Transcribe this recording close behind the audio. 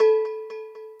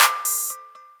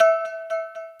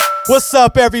What's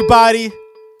up, everybody?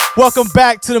 Welcome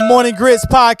back to the Morning Grits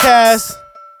podcast.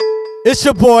 It's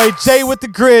your boy, Jay with the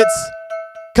Grits,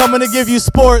 coming to give you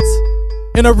sports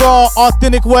in a raw,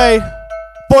 authentic way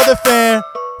for the fan,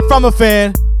 from a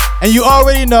fan. And you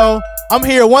already know, I'm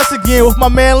here once again with my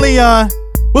man, Leon.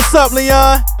 What's up,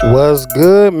 Leon? What's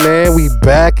good, man? We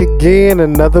back again.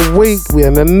 Another week. We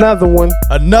in another one.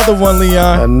 Another one,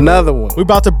 Leon. Another one. We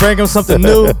about to bring him something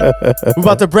new. We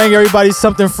about to bring everybody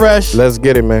something fresh. Let's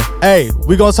get it, man. Hey,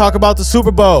 we gonna talk about the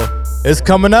Super Bowl. It's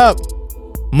coming up.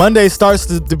 Monday starts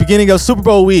the beginning of Super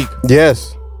Bowl week.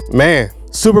 Yes, man.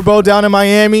 Super Bowl down in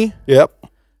Miami. Yep.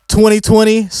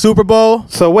 2020 Super Bowl.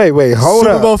 So wait, hold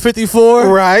up. Super Bowl 54.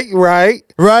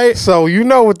 Right. So you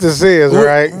know what this is,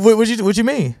 right? What you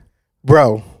mean?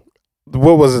 Bro,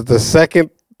 what was it? The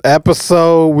second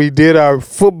episode we did our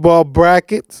football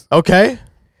brackets. Okay.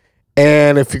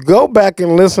 And if you go back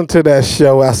and listen to that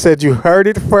show, I said you heard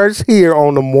it first here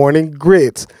on the Morning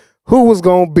Grits. Who was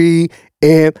going to be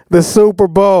in the Super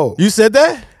Bowl? You said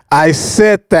that? I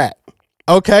said that.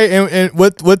 Okay, and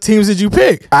what teams did you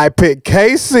pick? I picked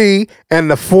KC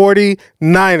and the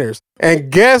 49ers.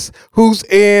 And guess who's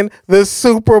in the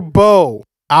Super Bowl?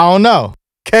 I don't know.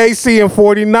 KC and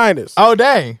 49ers. Oh,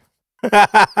 dang.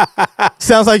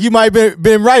 Sounds like you might have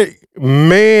been right.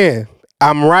 Man,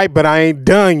 I'm right, but I ain't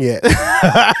done yet.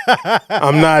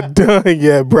 I'm not done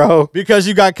yet, bro. Because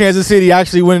you got Kansas City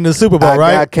actually winning the Super Bowl,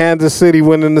 right? I got Kansas City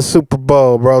winning the Super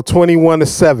Bowl, bro.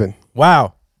 21-7.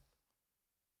 Wow.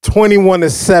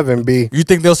 21-7, B. You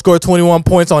think they'll score 21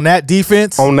 points on that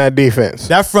defense? On that defense.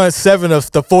 That front seven of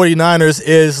the 49ers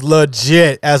is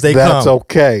legit as they come. That's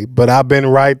okay, but I've been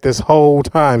right this whole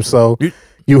time, so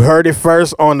you heard it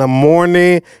first on the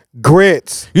Morning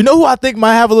Grits. You know who I think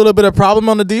might have a little bit of problem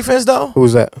on the defense, though?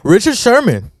 Who's that? Richard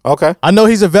Sherman. Okay. I know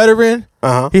he's a veteran.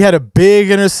 Uh-huh. He had a big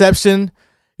interception,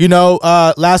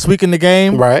 last week in the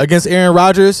game against Aaron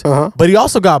Rodgers. Uh-huh. But he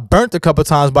also got burnt a couple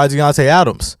times by Deontay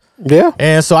Adams. Yeah.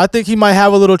 And so I think he might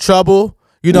have a little trouble,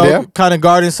 kind of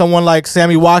guarding someone like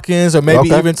Sammy Watkins or maybe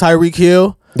even Tyreek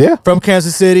Hill from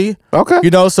Kansas City. Okay.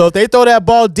 So if they throw that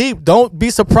ball deep, don't be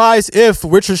surprised if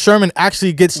Richard Sherman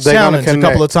actually gets challenged a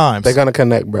couple of times. They're going to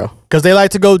connect, bro. Because they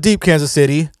like to go deep, Kansas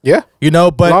City. Yeah.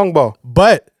 But long ball.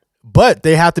 But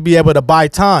they have to be able to buy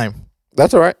time.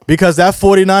 That's all right. Because that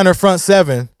 49er front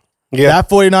seven, that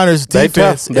 49ers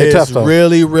defense is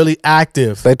really, really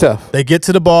active. They tough. They get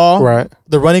to the ball. Right.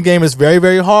 The running game is very,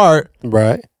 very hard.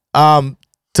 Right. To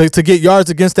get yards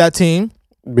against that team.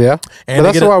 Yeah. And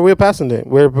but that's why we're passing team.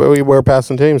 We're a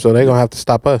passing team, so they're going to have to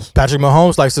stop us. Patrick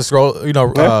Mahomes likes to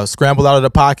scramble out of the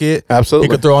pocket. Absolutely.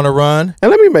 He could throw on a run. And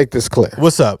let me make this clear.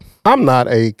 What's up? I'm not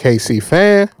a KC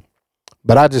fan,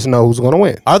 but I just know who's going to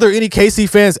win. Are there any KC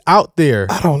fans out there?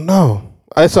 I don't know.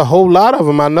 It's a whole lot of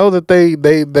them. I know that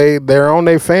they're on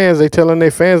their fans. They telling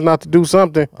their fans not to do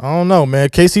something. I don't know, man.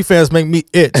 KC fans make me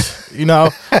itch.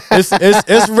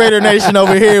 It's Raider Nation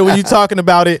over here when you talking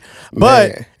about it.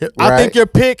 But I think your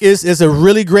pick is a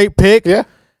really great pick. Yeah.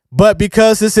 But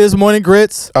because this is Morning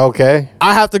Grits, okay,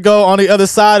 I have to go on the other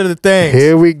side of the thing.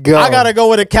 Here we go. I gotta go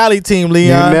with a Cali team,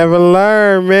 Leon. You never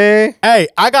learn, man. Hey,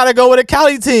 I gotta go with a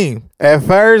Cali team. At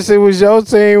first, it was your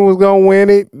team was gonna win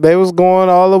it. They was going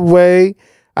all the way.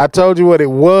 I told you what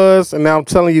it was, and now I'm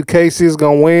telling you, KC is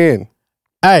gonna win.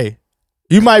 Hey,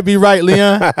 you might be right,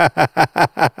 Leon.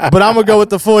 But I'm gonna go with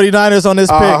the 49ers on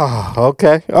this pick. Oh,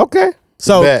 okay.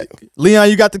 So, Leon,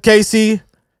 you got the KC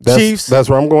Chiefs. That's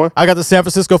where I'm going. I got the San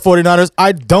Francisco 49ers.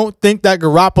 I don't think that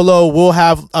Garoppolo will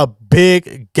have a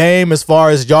big game as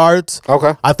far as yards.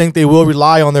 Okay. I think they will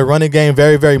rely on their running game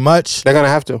very, very much. They're going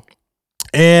to have to.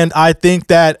 And I think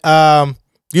that,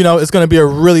 it's going to be a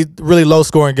really, really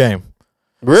low-scoring game.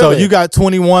 Really? So you got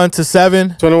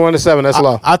 21-7. 21-7, that's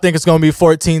low. I think it's going to be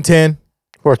 14-10.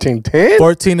 14-10?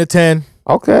 14-10.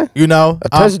 Okay. A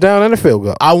touchdown and a field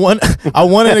goal. I want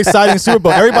an exciting Super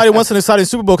Bowl. Everybody wants an exciting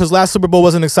Super Bowl because last Super Bowl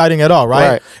wasn't exciting at all,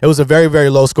 right? It was a very, very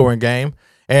low-scoring game,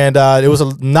 and it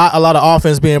was not a lot of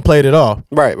offense being played at all.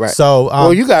 Right.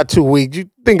 So, you got 2 weeks. You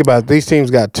think about it. These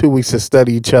teams got 2 weeks to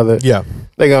study each other. Yeah.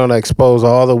 They're going to expose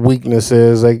all the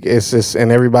weaknesses.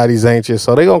 And everybody's anxious,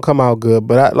 so they're going to come out good.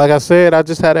 But like I said, I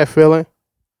just had that feeling,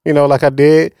 like I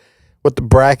did with the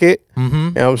bracket. Mm-hmm.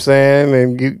 You know what I'm saying?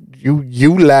 And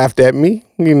you laughed at me,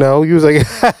 you was like,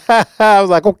 I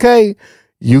was like, okay,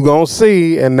 you gonna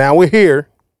see, and now we're here.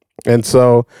 And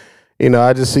so,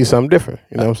 I just see something different,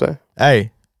 you know what I'm saying?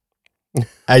 Hey,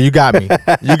 you got me.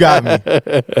 You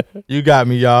got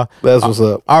me, y'all. That's what's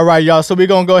up. All right, y'all. So we're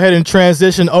going to go ahead and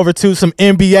transition over to some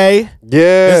NBA. Yes.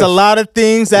 There's a lot of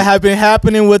things that have been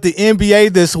happening with the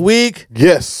NBA this week.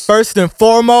 Yes. First and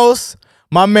foremost,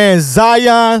 my man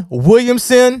Zion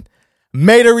Williamson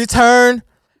made a return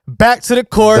back to the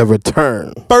court. The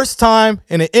return. First time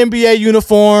in an NBA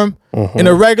uniform in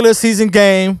a regular season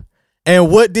game.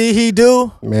 And what did he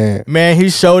do? Man,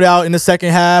 he showed out in the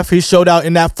second half. He showed out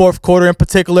in that fourth quarter in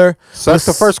particular. That's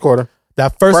the first quarter.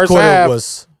 That first quarter half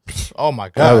was, oh my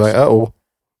gosh. I was like, uh-oh.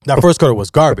 That first quarter was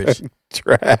garbage.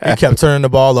 Trash. He kept turning the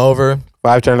ball over.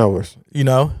 5 turnovers. You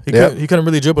know, he couldn't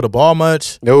really dribble the ball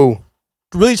much. No.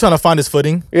 Really trying to find his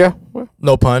footing. Yeah.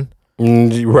 No pun.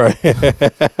 Right.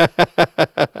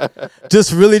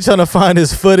 Just really trying to find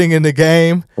his footing in the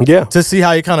game. Yeah. To see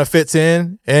how he kind of fits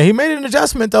in. And he made an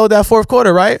adjustment, though, that fourth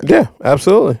quarter, right? Yeah,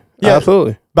 absolutely. Yeah.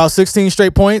 Absolutely. About 16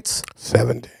 straight points.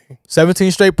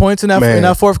 17 straight points in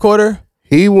that fourth quarter.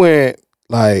 He went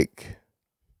like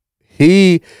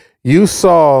you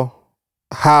saw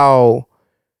how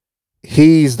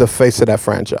he's the face of that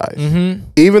franchise. Mm-hmm.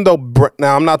 Even though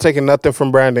now I'm not taking nothing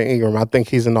from Brandon Ingram. I think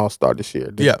he's an all-star this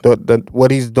year. What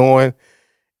he's doing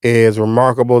is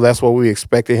remarkable. That's what we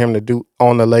expected him to do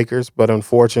on the Lakers. But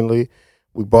unfortunately,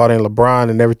 we brought in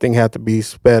LeBron and everything had to be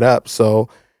sped up. So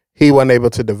he wasn't able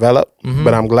to develop. Mm-hmm.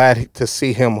 But I'm glad to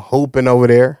see him hooping over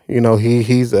there. You know,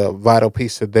 he's a vital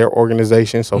piece of their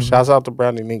organization. So shouts out to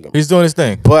Brandon Ingram. He's doing his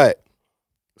thing. But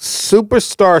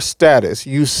superstar status,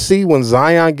 you see when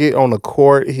Zion get on the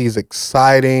court, he's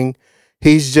exciting.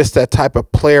 He's just that type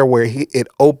of player where it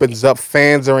opens up.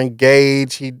 Fans are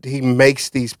engaged. He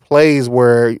makes these plays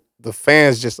where the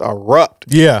fans just erupt.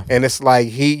 Yeah. And it's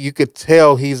like you could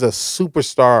tell he's a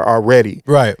superstar already.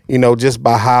 Right. You know, just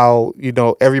by how, you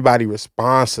know, everybody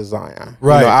responds to Zion.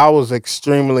 Right. You know, I was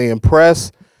extremely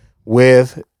impressed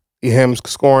with him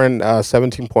scoring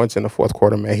 17 points in the fourth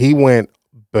quarter, man. He went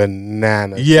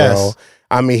bananas, bro.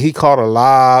 I mean, he caught a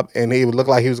lob, and it looked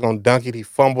like he was going to dunk it. He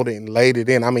fumbled it and laid it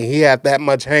in. I mean, he had that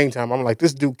much hang time. I'm like,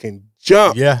 this dude can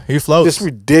jump. Yeah, he floats. It's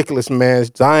ridiculous, man.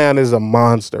 Zion is a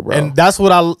monster, bro. And that's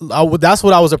what that's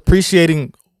what I was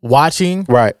appreciating watching.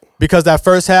 Right. Because that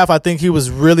first half, I think he was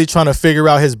really trying to figure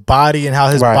out his body and how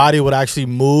his body would actually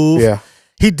move. Yeah.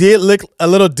 He did look a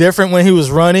little different when he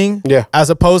was running, as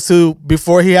opposed to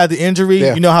before he had the injury.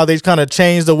 Yeah. You know how they kind of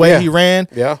changed the way he ran.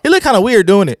 Yeah, he looked kind of weird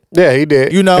doing it. Yeah, he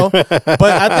did. You know, but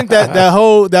I think that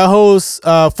whole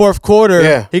fourth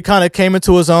quarter, he kind of came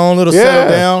into his own, little settle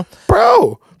down,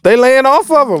 bro. They laying off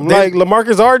of him. Like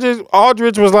LaMarcus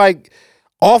Aldridge was like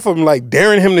off him, like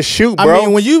daring him to shoot, bro. I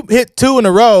mean, when you hit 2 in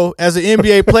a row as an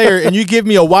NBA player and you give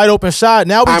me a wide open shot,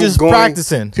 now we're just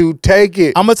practicing to take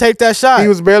it. I'm gonna take that shot. He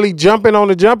was barely jumping on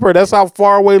the jumper. That's how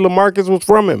far away LaMarcus was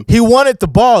from him. He wanted the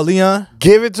ball, Leon.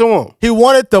 Give it to him. He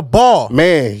wanted the ball.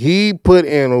 Man, he put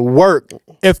in work.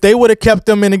 If they would have kept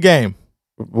them in the game,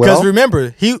 because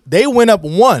remember, they went up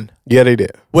 1. Yeah, they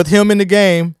did. With him in the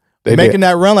game, making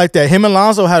that run like that. Him and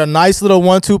Lonzo had a nice little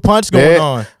 1-2 punch going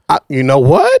on. You know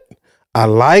what? I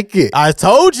like it. I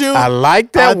told you. I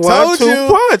like that 1-2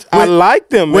 punch. I like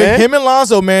them, man. With him and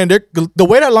Lonzo, man, the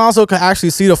way that Lonzo can actually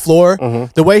see the floor,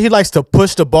 the way he likes to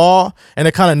push the ball and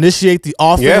to kind of initiate the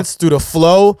offense through the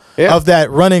flow of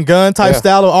that run and gun type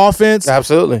style of offense.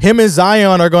 Absolutely. Him and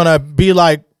Zion are going to be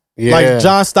like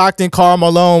John Stockton, Karl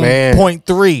Malone,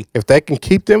 .3. If they can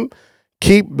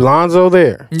keep Lonzo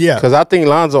there. Yeah. Because I think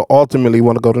Lonzo ultimately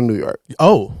want to go to New York.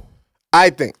 Oh. I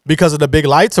think. Because of the big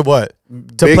lights or what?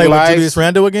 To big play lights, with Julius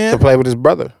Randle again? To play with his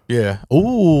brother. Yeah.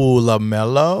 Ooh,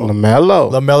 LaMelo.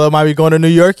 LaMelo might be going to New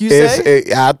York, you say?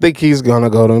 I think he's going to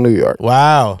go to New York.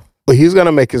 Wow. But he's going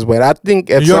to make his way. I think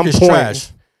at some point. New York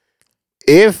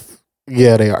is trash.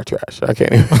 Yeah, they are trash. I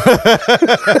can't even.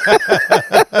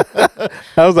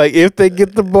 I was like, if they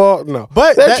get the ball, no.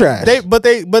 But they're trash.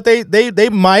 They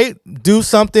might do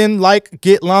something like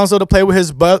get Lonzo to play with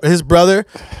his brother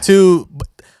to.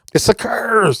 It's a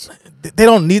curse. They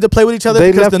don't need to play with each other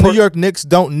because the New York Knicks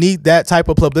don't need that type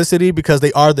of publicity because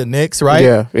they are the Knicks, right?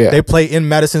 Yeah. They play in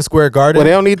Madison Square Garden. Well,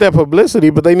 they don't need that publicity,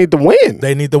 but they need to win.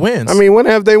 They need the wins. I mean, when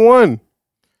have they won?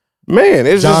 Man,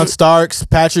 it's John Starks,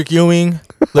 Patrick Ewing,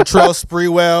 Latrell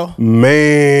Sprewell,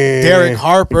 Derek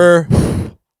Harper,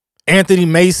 Anthony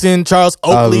Mason, Charles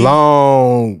Oakley. A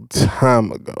long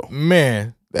time ago.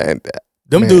 Man.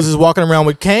 Them dudes is walking around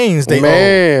with canes. They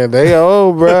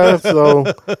old, bro. So,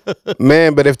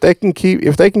 man, but if they can keep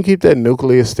that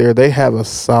nucleus there, they have a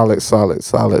solid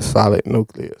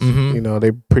nucleus. Mm-hmm. You know,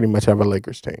 they pretty much have a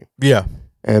Lakers team. Yeah.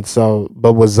 And so,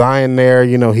 but with Zion there,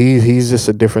 you know, he's just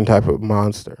a different type of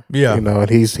monster. Yeah. You know, and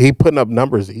he putting up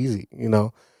numbers easy. You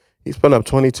know, he's putting up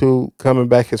 22 coming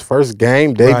back his first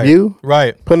game debut.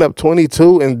 Right. Putting up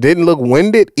 22 and didn't look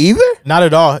winded either. Not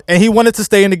at all. And he wanted to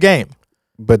stay in the game.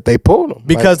 But they pulled him.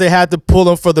 Because they had to pull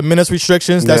him for the minutes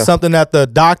restrictions. That's something that the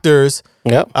doctors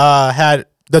had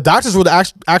The doctors were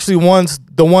actually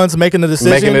the ones making the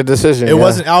decision. Making the decision. It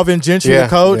wasn't Alvin Gentry, the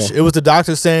coach. Yeah. It was the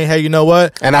doctors saying, "Hey, you know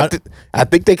what?" And I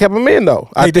think they kept him in though.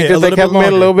 I think did, that they kept him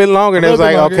in a little bit longer. And it was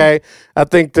like, okay. I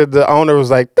think that the owner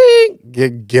was like,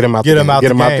 get him out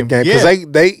the game because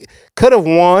they could have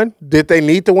won. Did they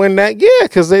need to win that? Yeah,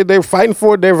 because they're fighting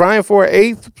for it. They're vying for an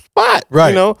 8th spot. Right.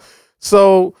 You know,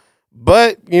 so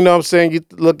but you know what I'm saying, you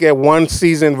look at one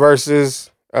season versus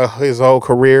his whole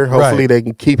career. Hopefully they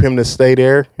can keep him to stay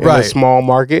there in a small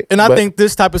market. And I think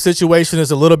this type of situation is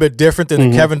a little bit different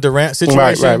than the Kevin Durant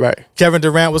situation. Right. Kevin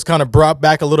Durant was kind of brought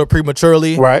back a little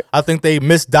prematurely. Right. I think they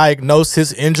misdiagnosed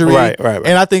his injury. Right.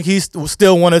 And I think he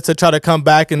still wanted to try to come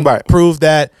back and prove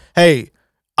that, hey,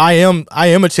 I am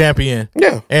a champion.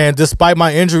 Yeah. And despite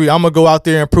my injury, I'm going to go out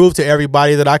there and prove to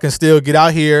everybody that I can still get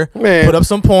out here, put up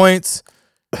some points.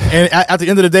 And at the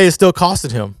end of the day, it still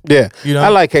costed him. Yeah. You know? I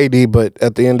like KD, but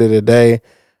at the end of the day,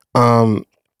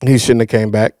 he shouldn't have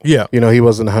came back. Yeah. You know, he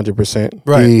wasn't 100%.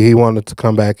 Right. He wanted to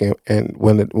come back and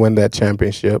win that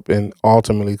championship, and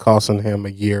ultimately costing him a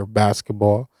year of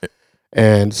basketball.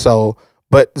 And so,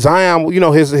 but Zion, you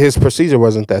know, his procedure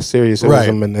wasn't that serious. It was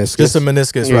a meniscus. Just a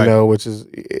meniscus, you know,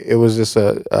 it was just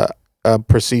a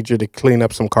procedure to clean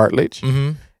up some cartilage.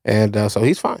 Mm-hmm. And so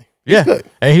he's fine. Yeah, good.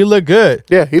 And he looked good.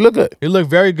 Yeah, he looked good. He looked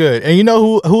very good. And you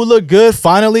know who looked good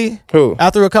finally? Who?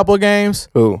 After a couple of games?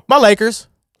 Who? My Lakers.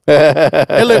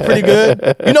 They looked pretty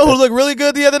good. You know who looked really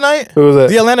good the other night? Who was that?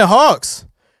 The Atlanta Hawks.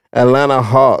 Atlanta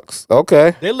Hawks.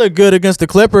 Okay. They look good against the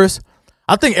Clippers.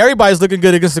 I think everybody's looking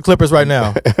good against the Clippers right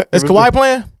now. Is Kawhi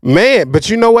playing? Man, but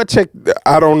you know what? Check.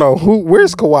 I don't know.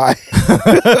 Where's Kawhi?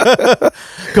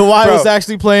 Kawhi was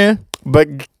actually playing.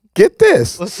 But get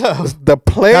this. What's up? The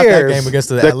players, not that game against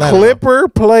the Atlanta. Clipper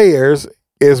players,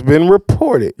 it's been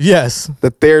reported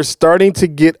that they're starting to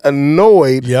get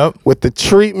annoyed with the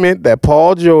treatment that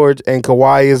Paul George and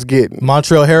Kawhi is getting.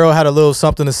 Montrezl Harrell had a little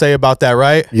something to say about that,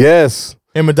 right? Yes.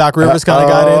 Him and Doc Rivers kind of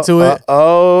got into it.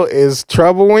 It's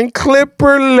trouble in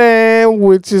Clipperland,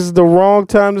 which is the wrong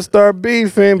time to start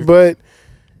beefing. But,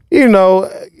 you know,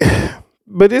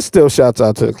 but it still shouts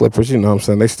out to the Clippers. You know what I'm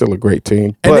saying? They're still a great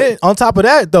team. And then on top of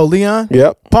that, though, Leon,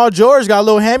 Paul George got a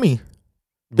little hammy.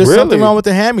 There's something wrong with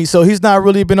the hammy, so he's not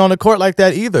really been on the court like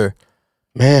that either.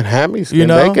 Man, hammies, you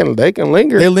know, they can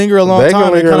linger. They linger a long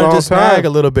time. They kind of just snag a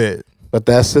little bit. But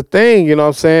that's the thing, you know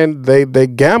what I'm saying? They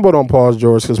gambled on Paul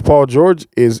George because Paul George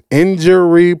is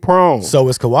injury prone. So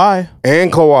is Kawhi.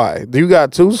 And Kawhi. You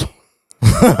got two.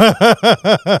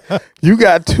 You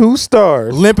got two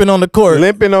stars limping on the court.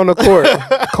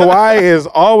 Kawhi is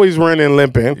always running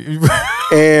limping.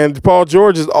 And Paul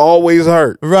George is always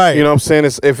hurt. Right. You know what I'm saying?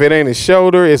 If it ain't his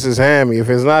shoulder, it's his hammy. If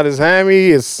it's not his hammy,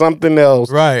 it's something else.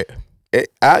 Right.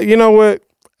 You know what?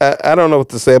 I don't know what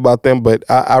to say about them, but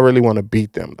I really want to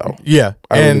beat them, though. Yeah.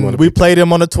 And we play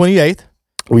them on the 28th.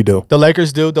 We do. The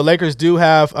Lakers do. The Lakers do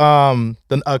have a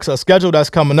schedule that's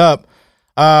coming up.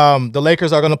 The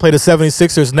Lakers are going to play the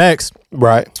 76ers next.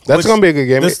 Right. That's going to be a good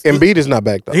game. Embiid is not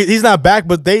back, though. He's not back,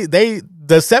 but the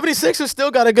 76ers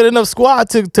still got a good enough squad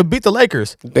to beat the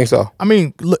Lakers. I think so. I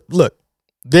mean, look,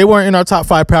 they weren't in our top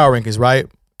 5 power rankings, right?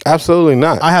 Absolutely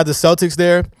not. I had the Celtics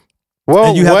there. Well,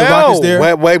 and you have the Rockets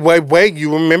there. Wait.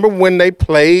 You remember when they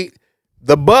played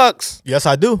the Bucks? Yes,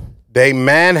 I do. They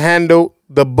manhandled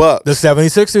the Bucks. The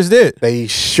 76ers did. They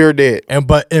sure did.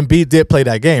 But Embiid did play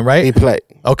that game, right? He played.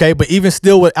 Okay, but even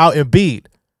still without Embiid,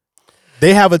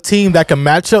 they have a team that can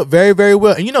match up very, very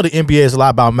well. And you know the NBA is a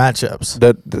lot about matchups.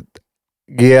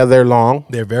 Yeah, they're long.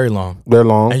 They're very long. They're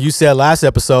long. And you said last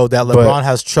episode that LeBron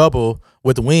has trouble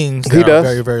with wings that are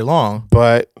very, very long.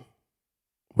 But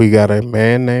we got a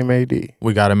man named AD.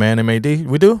 We got a man named AD.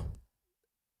 We do?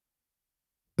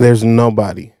 There's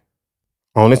nobody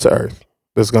on this earth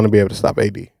that's going to be able to stop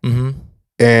AD. Mm-hmm.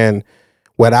 And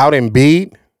without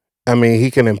Embiid, I mean,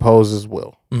 he can impose his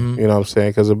will. Mm-hmm. You know what I'm saying?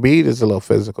 Because Embiid is a little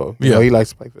physical. You Yeah. know, he likes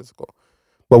to play physical.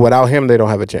 But without him, they don't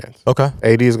have a chance. Okay.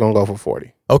 AD is going to go for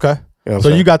 40. Okay. You know so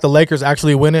you got the Lakers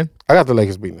actually winning? I got the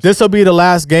Lakers beating us. This will be the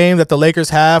last game that the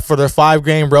Lakers have for their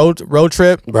 5-game road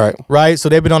trip. Right. So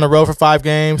they've been on the road for 5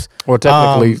 games. Well,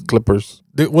 technically, Clippers.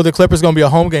 The Clippers going to be a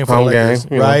home game for the Lakers,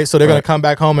 right? So they're going to come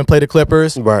back home and play the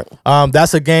Clippers. Right.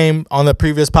 That's a game on the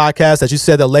previous podcast that you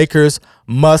said the Lakers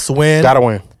must win. Got to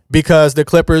win. Because the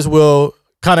Clippers will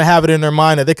kind of have it in their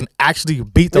mind that they can actually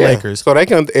beat the Lakers. So they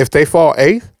can, if they fall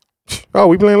 8th,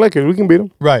 we playing Lakers. We can beat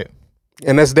them. Right.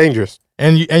 And that's dangerous.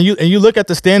 And you look at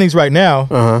the standings right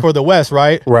now for the West,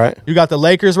 right? Right. You got the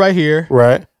Lakers right here.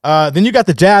 Right. Then you got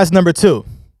the Jazz number 2.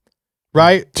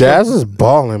 Right? Jazz is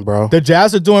balling, bro. The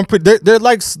Jazz are doing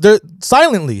they're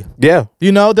silently. Yeah.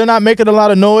 You know, they're not making a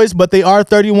lot of noise, but they are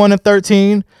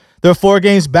 31-13. They're 4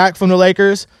 games back from the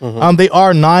Lakers. They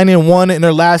are 9-1 in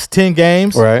their last 10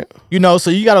 games. Right. You know, so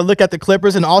you got to look at the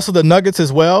Clippers and also the Nuggets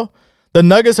as well. The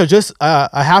Nuggets are just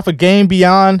a half a game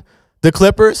beyond the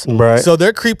Clippers. Right. So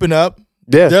they're creeping up.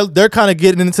 Yeah. They're kind of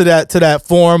getting into that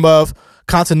form of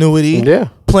continuity. Yeah.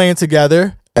 Playing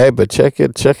together. Hey, but check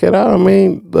it out. I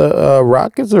mean, the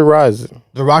Rockets are rising.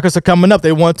 The Rockets are coming up.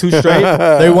 They won 2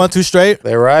 straight.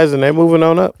 They're rising. They're moving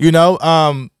on up. You know,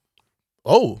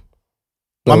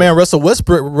 my man Russell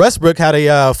Westbrook had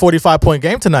a 45-point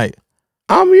game tonight.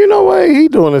 You know what? He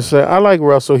doing this. I like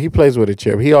Russell. He plays with a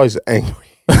chip. He always angry.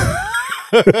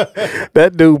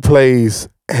 That dude plays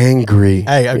angry.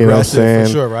 Hey, aggressive, you know what I'm saying?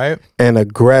 for sure, right? And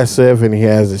aggressive, and he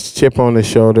has his chip on his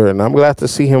shoulder. And I'm glad to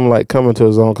see him like coming to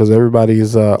his own because everybody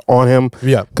is on him.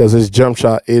 Yeah. Because his jump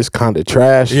shot is kind of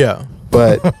trash. Yeah.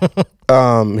 But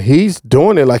he's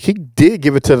doing it. Like, he did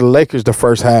give it to the Lakers the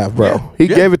first half, bro. Yeah. He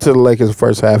gave it to the Lakers the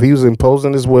first half. He was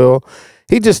imposing his will.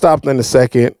 He just stopped in the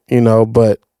second, you know,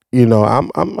 but you know,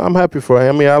 I'm happy for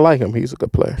him. I mean, I like him. He's a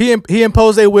good player. He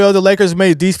imposed their will. The Lakers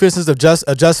made defensive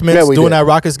adjustments during that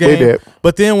Rockets game. We did.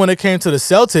 But then when it came to the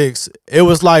Celtics, it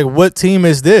was like, what team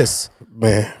is this?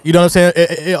 Man. You know what I'm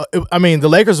saying? I mean, the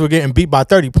Lakers were getting beat by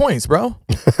 30 points, bro.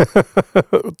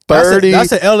 30.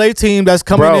 That's an LA team that's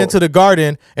coming into the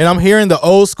Garden, and I'm hearing the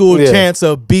old school chants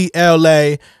of beat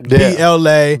LA, beat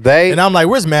LA. And I'm like,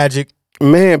 where's Magic?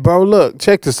 Man, bro, look,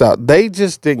 check this out. They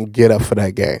just didn't get up for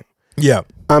that game. Yeah.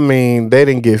 I mean, they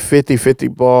didn't get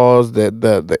 50-50 balls.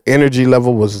 The energy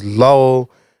level was low.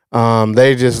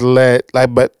 They just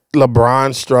but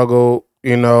LeBron struggled.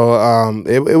 You know,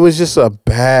 it was just a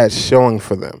bad showing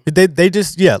for them. They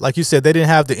just, like you said, they didn't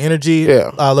have the energy.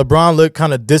 Yeah. LeBron looked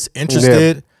kind of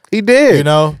disinterested. Yeah. He did. You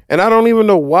know? And I don't even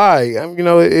know why. You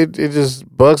know, it just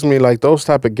bugs me. Like, those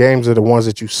type of games are the ones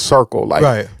that you circle.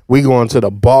 Like, we going to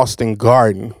the Boston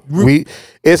Garden.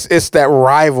 It's that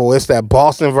rival. It's that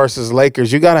Boston versus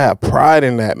Lakers. You got to have pride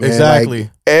in that, man. Exactly.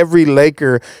 Like, every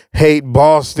Laker hate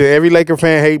Boston. Every Laker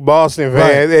fan hate Boston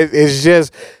fan. Right. It's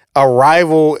just a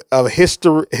rival of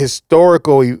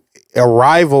historical a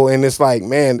rival, and it's like,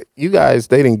 man, you guys,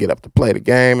 they didn't get up to play the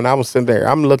game, and I was sitting there,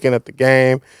 I'm looking at the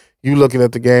game, you looking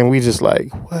at the game, we just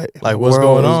like, what? Like, what's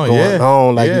going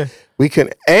on? Like, we can,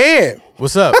 and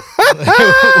what's up?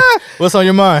 What's on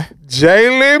your mind?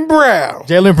 Jaylen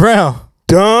Brown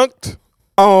dunked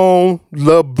on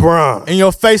LeBron. In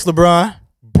your face, LeBron.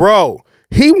 Bro,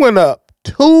 he went up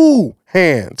 2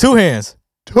 hands.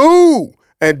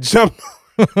 And jumped.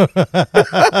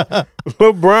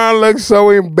 LeBron looks so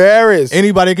embarrassed.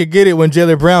 Anybody could get it when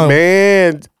Jaylen Brown.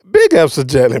 Man, big ups to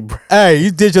Jaylen Brown. Hey,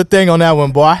 you did your thing on that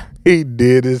one, boy. He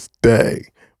did his thing.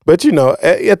 But, you know,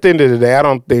 at the end of the day, I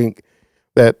don't think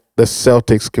that the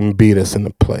Celtics can beat us in the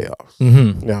playoffs. Mm-hmm.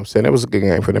 You know what I'm saying? It was a good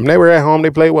game for them. They were at home.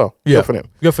 They played well. Yeah.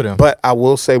 Good for them. But I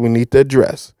will say we need to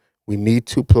address. We need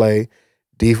to play.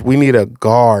 We need a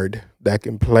guard that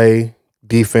can play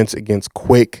defense against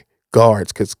quick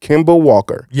guards, because Kemba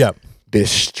Walker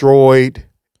destroyed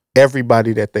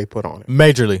everybody that they put on him.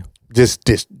 Majorly.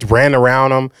 Just ran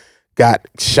around him, got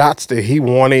shots that he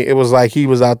wanted. It was like he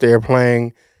was out there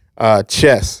playing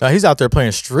chess. He's out there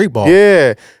playing street ball.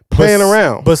 Yeah, playing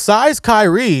around. Besides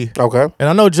Kyrie, okay, and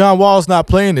I know John Wall's not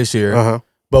playing this year,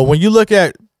 but when you look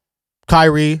at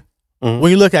Kyrie,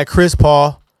 when you look at Chris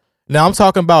Paul, now I'm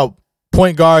talking about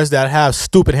point guards that have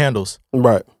stupid handles.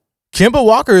 Right. Kemba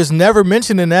Walker is never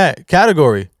mentioned in that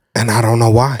category. And I don't know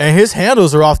why. And his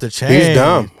handles are off the chain. He's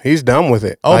dumb. He's dumb with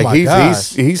it. Oh, my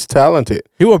gosh. He's talented.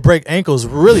 He will break ankles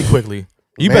really quickly.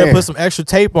 You better put some extra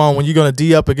tape on when you're going to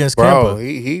D up against Bro,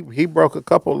 Kemba. He broke a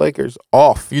couple Lakers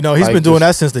off. You know, he's been doing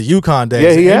that since the UConn days.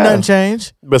 Yeah, he Ain't nothing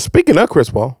changed. But speaking of Chris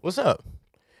Paul. What's up?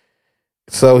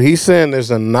 So he's saying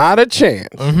there's not a chance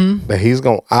that he's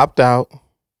going to opt out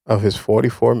of his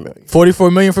 $44 million.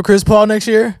 $44 million for Chris Paul next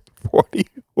year? 44.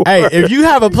 Hey, if you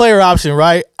have a player option,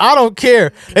 right? I don't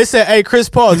care. They said, hey, Chris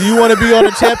Paul, do you want to be on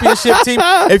a championship team?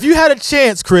 If you had a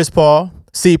chance, Chris Paul,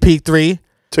 CP3,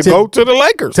 to go to the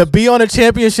Lakers, to be on a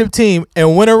championship team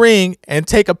and win a ring and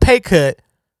take a pay cut,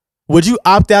 would you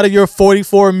opt out of your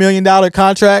 $44 million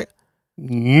contract?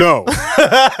 No.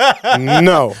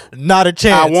 No. Not a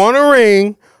chance. I want a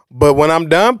ring, but when I'm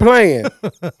done playing,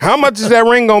 how much is that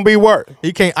ring going to be worth?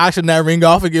 You can't auction that ring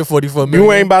off and get $44 million.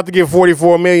 You ain't about to get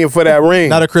 $44 million for that ring.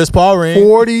 Not a Chris Paul ring.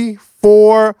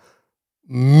 $44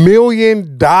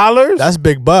 million? That's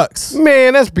big bucks.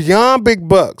 Man, that's beyond big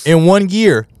bucks. In 1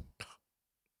 year.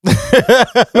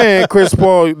 Man, Chris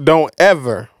Paul, don't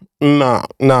ever. Nah.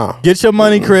 Get your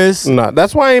money, Chris. Nah,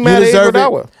 that's why I ain't mad at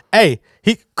Iguodala. Hey,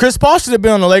 Chris Paul should have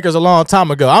been on the Lakers a long time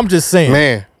ago. I'm just saying.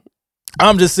 Man.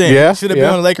 I'm just saying, he should have been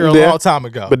on the Lakers a long time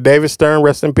ago. But David Stern,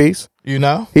 rest in peace. You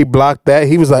know? He blocked that.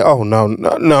 He was like, oh,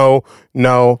 no.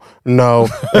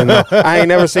 And I ain't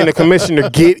never seen a commissioner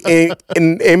get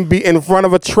in front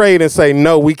of a trade and say,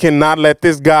 no, we cannot let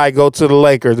this guy go to the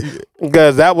Lakers.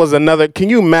 Because that was another. Can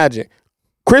you imagine?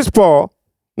 Chris Paul.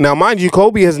 Now, mind you,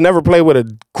 Kobe has never played with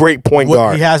a great point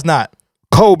guard. He has not.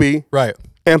 Kobe. Right.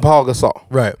 And Paul Gasol.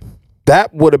 Right.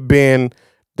 That would have been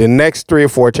the next 3 or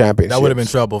 4 championships. That would have been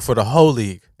trouble for the whole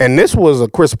league. And this was a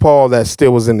Chris Paul that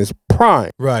still was in his prime.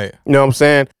 Right. You know what I'm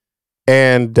saying?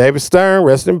 And David Stern,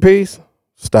 rest in peace,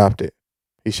 stopped it.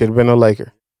 He should have been a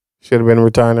Laker. Should have been a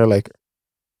retiring Laker.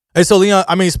 Hey, so Leon,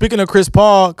 I mean, speaking of Chris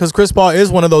Paul, because Chris Paul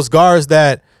is one of those guards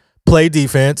that play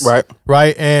defense. Right.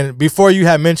 Right. And before you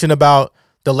had mentioned about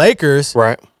the Lakers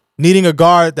needing a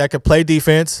guard that could play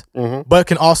defense, but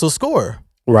can also score.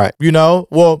 Right. You know,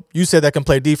 well, you said that can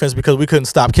play defense because we couldn't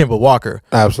stop Kemba Walker.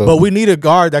 Absolutely. But we need a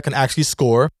guard that can actually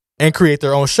score and create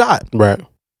their own shot. Right.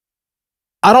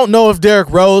 I don't know if Derrick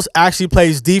Rose actually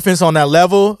plays defense on that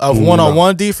level of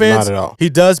one-on-one defense. Not at all.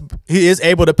 He is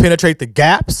able to penetrate the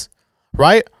gaps,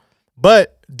 right?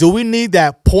 But do we need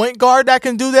that point guard that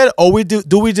can do that? Or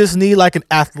do we just need like an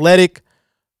athletic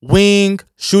wing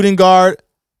shooting guard,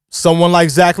 someone like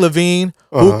Zach LaVine,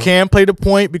 who can play the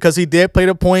point because he did play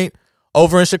the point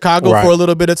over in Chicago for a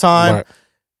little bit of time. Right.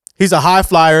 He's a high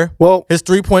flyer. Well, his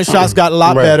 3-point shots got a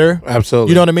lot better.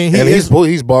 Absolutely. You know what I mean? He's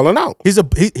balling out.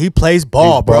 He plays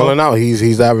ball, bro. He's balling out.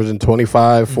 He's averaging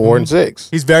 25, 4, and 6.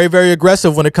 He's very, very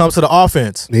aggressive when it comes to the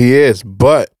offense. He is,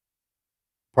 but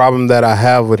problem that I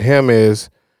have with him is,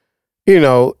 you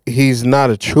know, he's not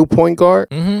a true point guard.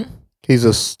 He's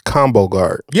a combo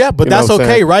guard. Yeah, but that's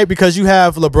okay, right? Because you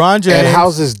have LeBron James. And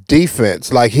how's his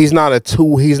defense? Like, he's not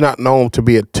known to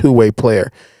be a two-way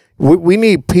player. We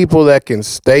need people that can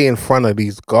stay in front of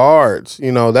these guards.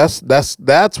 You know, that's why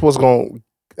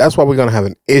we're gonna have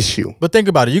an issue. But think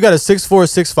about it. You got a 6'4",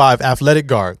 6'5" athletic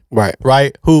guard.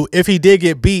 Right. Who, if he did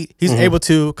get beat, he's able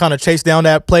to kind of chase down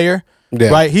that player. Yeah.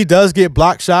 Right, he does get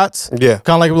block shots. Yeah,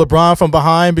 kind of like LeBron from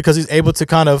behind because he's able to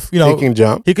kind of, you know, he can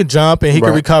jump and he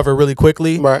can recover really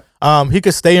quickly. Right, he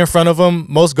could stay in front of him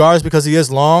most guards because he is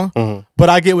long. But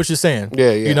I get what you're saying.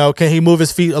 Yeah. You know, can he move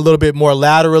his feet a little bit more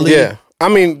laterally? Yeah, I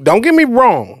mean, don't get me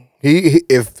wrong.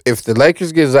 If the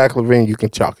Lakers get Zach LaVine, you can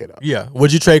chalk it up. Yeah,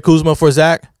 would you trade Kuzma for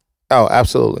Zach? Oh,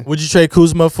 absolutely. Would you trade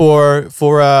Kuzma for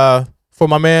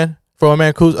my man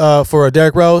for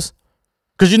Derrick Rose?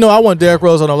 Because, you know, I want Derrick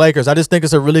Rose on the Lakers. I just think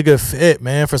it's a really good fit,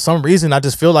 man. For some reason, I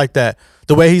just feel like that.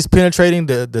 The way he's penetrating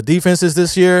the defenses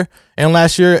this year and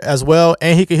last year as well,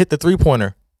 and he can hit the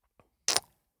three-pointer.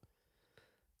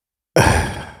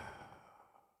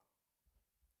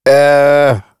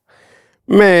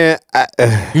 Man.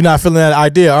 You're not feeling that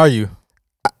idea, are you?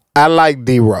 I like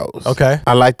D Rose. Okay.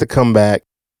 I like the comeback.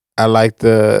 I like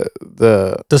the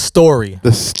story.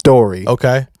 The story.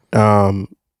 Okay.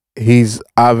 He's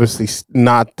obviously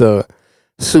not the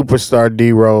superstar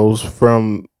D Rose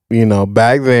from, you know,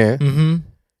 back then.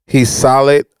 He's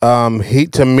solid.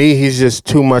 To me, he's just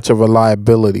too much of a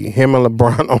liability. Him and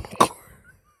LeBron on the court.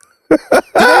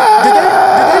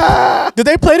 Did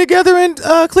they play together in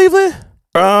Cleveland?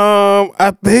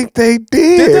 I think they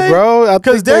did, bro.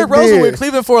 Because Derrick Rose was with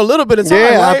Cleveland for a little bit of time.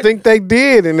 Yeah, right? I think they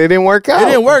did, and it didn't work out. It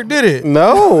didn't work, did it?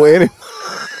 No, it didn't.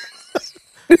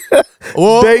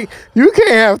 Well, you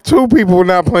can't have two people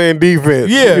not playing defense.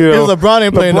 Yeah, you know? LeBron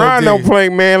ain't playing. LeBron don't play,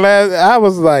 man. I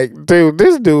was like, dude,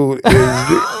 this dude is.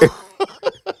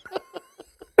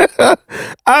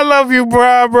 I love you,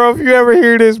 bro. If you ever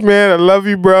hear this, man, I love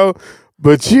you, bro.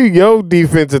 But your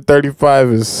defense at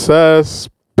 35 is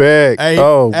suspect. Hey,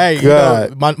 God! You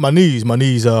know, my knees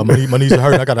are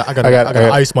hurting. I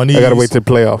gotta ice my knees. I gotta wait till the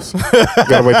playoffs.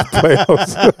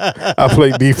 I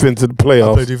play defense in the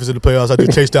playoffs. I do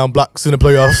chase down blocks in the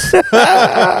playoffs.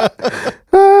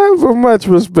 For much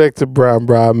respect to Brown,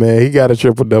 man, he got a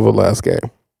triple-double last game.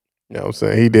 You know what I'm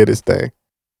saying? He did his thing.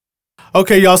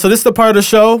 Okay, y'all. So this is the part of the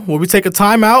show where we take a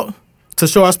time out to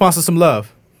show our sponsor some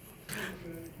love.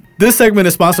 This segment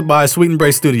is sponsored by Sweet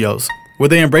Embrace Studios, where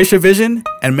they embrace your vision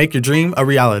and make your dream a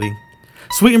reality.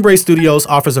 Sweet Embrace Studios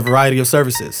offers a variety of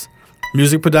services: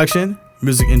 music production,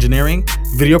 music engineering,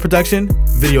 video production,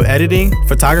 video editing,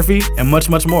 photography, and much,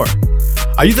 much more.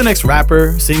 Are you the next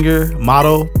rapper, singer,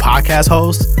 model, podcast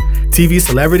host, TV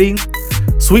celebrity?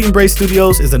 Sweet Embrace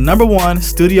Studios is the #1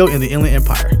 studio in the Inland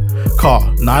Empire. Call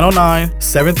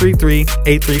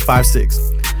 909-733-8356.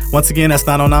 Once again, that's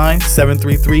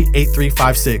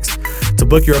 909-733-8356 to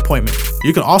book your appointment.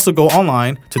 You can also go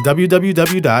online to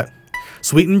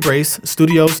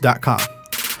www.sweetembracestudios.com.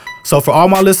 So for all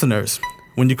my listeners,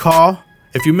 when you call,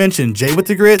 If you mention Jay with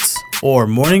the Grits or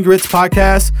Morning Grits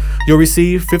Podcast, you'll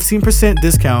receive 15%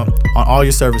 discount on all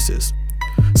your services.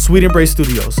 Sweet Embrace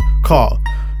Studios. Call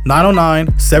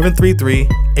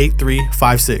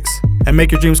 909-733-8356 and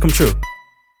make your dreams come true.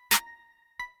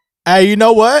 Hey, you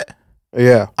know what?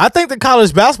 Yeah. I think the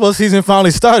college basketball season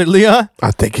finally started, Leon.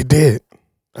 I think it did.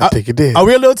 I think it did. Are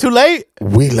we a little too late?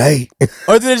 We late.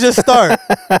 Or did it just start?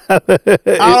 I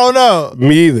don't know.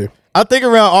 Me either. I think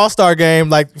around All-Star game,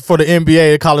 like for the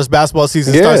NBA, the college basketball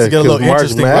season starts to get a little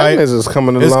interesting, right? Is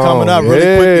coming along. It's coming up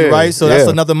really quickly, right? So that's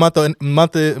another month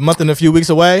and a few weeks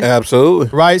away. Absolutely.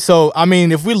 Right? So I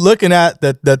mean, if we're looking at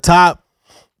the top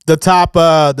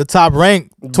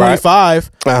rank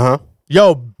 25, right.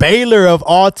 Yo, Baylor of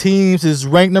all teams is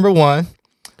ranked number 1.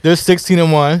 They're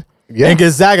 16-1. Yeah. And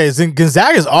Gonzaga is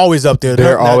always up there.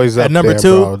 They're always up at number there,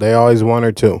 2. bro. They always 1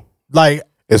 or 2. Like,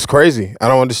 it's crazy. I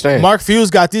don't understand. Mark Few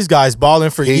got these guys balling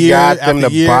for year He got them after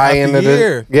to year buy after into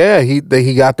year.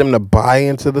 he got them to buy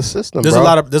into the system. There's bro.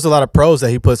 a lot of pros that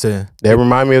he puts in. They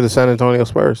remind me of the San Antonio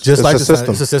Spurs. Just it's like a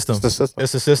system. It's a system. It's a system.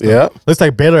 It's a system. Yeah. Looks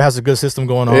like Baylor has a good system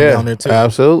going on down there too.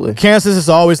 Absolutely. Kansas is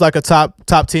always like a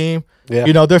top team. Yeah.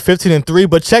 You know, they're 15-3,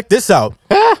 but check this out.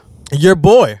 Your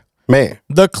boy, Man.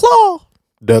 the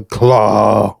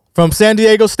Claw from San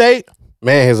Diego State.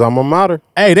 Man, his alma mater.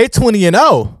 Hey, they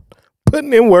 20-0.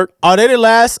 Putting in work. Are they the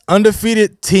last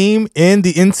undefeated team in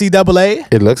the NCAA?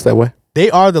 It looks that way. They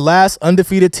are the last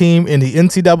undefeated team in the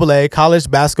NCAA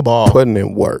college basketball. Putting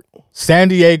in work. San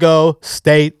Diego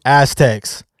State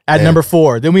Aztecs at number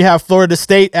 4. Then we have Florida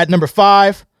State at number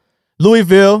 5.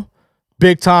 Louisville,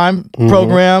 big time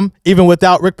program, even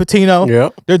without Rick Pitino.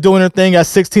 Yep. They're doing their thing at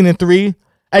 16-3.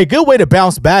 Hey, good way to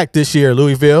bounce back this year,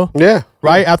 Louisville. Yeah.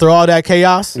 Right? After all that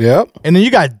chaos. Yep. And then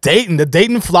you got Dayton, the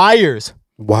Dayton Flyers.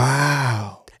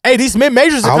 Wow. Hey, these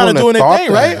mid-majors are kind of doing their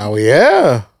thing, right? Oh,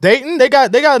 yeah. Dayton, they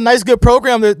got a nice, good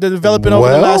program they're developing over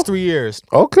the last 3 years.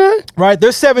 Okay. Right?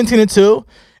 They're 17-2.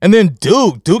 And then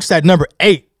Duke's at number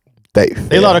 8.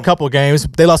 They lost a couple games.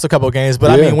 But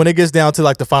I mean, when it gets down to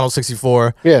like the final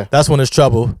 64, that's when there's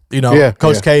trouble. You know,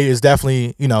 Coach K is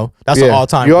definitely, that's an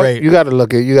all-time great. You got to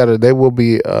look at, they will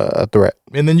be a threat.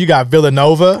 And then you got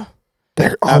Villanova.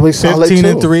 They're always solid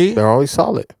 15-3. They're always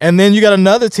solid. And then you got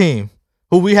another team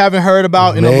who we haven't heard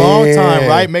about in a long time,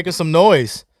 right? Making some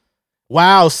noise.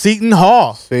 Wow, Seton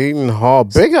Hall. Big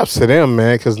ups to them,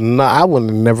 man, because I would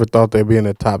have never thought they'd be in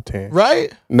the top 10.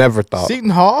 Right? Never thought.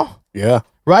 Seton Hall? Yeah.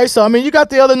 Right? So, I mean, you got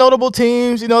the other notable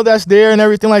teams, that's there and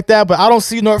everything like that, but I don't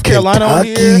see North Carolina on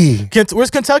here.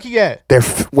 Where's Kentucky at? They're,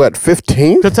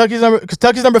 15?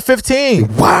 Kentucky's number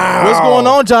 15. Wow. What's going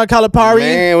on, John Calipari?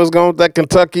 Man, what's going on with that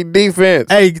Kentucky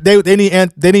defense? Hey, they need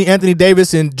Anthony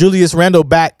Davis and Julius Randle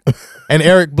back and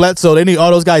Eric Bledsoe. They need all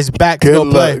those guys back to go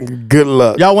play. Good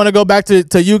luck. Y'all want to go back to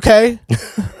UK?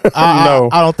 No.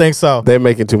 I don't think so. They're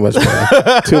making too much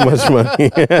money. Too much money.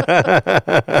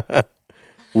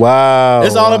 Wow.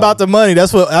 It's all about the money.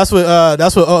 That's what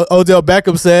Odell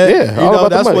Beckham said.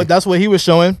 Yeah, that's what he was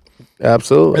showing.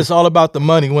 Absolutely. It's all about the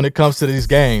money when it comes to these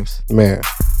games. Man.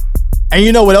 And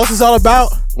you know what else is all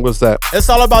about? What's that? It's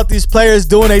all about these players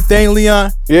doing their thing,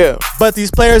 Leon. Yeah. But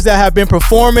these players that have been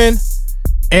performing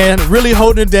and really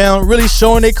holding it down, really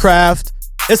showing their craft.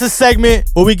 It's a segment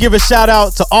where we give a shout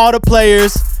out to all the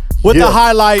players with the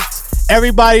highlights.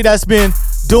 Everybody that's been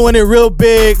doing it real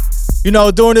big,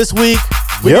 during this week.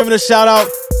 We're giving a shout out.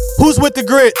 Who's with the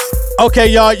Grits? Okay,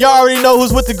 y'all already know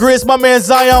who's with the Grits. My man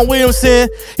Zion Williamson.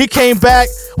 He came back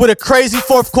with a crazy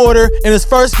fourth quarter in his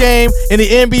first game in the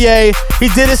NBA. He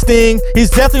did his thing. He's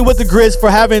definitely with the Grits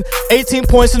for having 18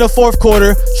 points in the fourth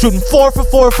quarter, shooting 4 for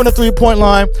 4 from the three-point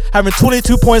line, having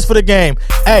 22 points for the game.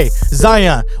 Hey,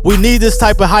 Zion, we need this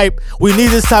type of hype. We need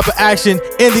this type of action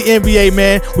in the NBA,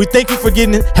 man. We thank you for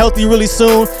getting healthy really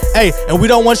soon. Hey, and we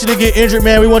don't want you to get injured,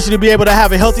 man. We want you to be able to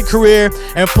have a healthy career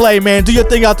and play, man. Do your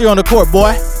thing out there on the court,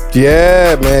 boy.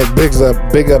 Yeah, man.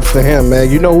 Big ups to him, man.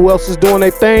 You know who else is doing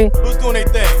their thing? Who's doing their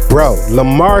thing? Bro,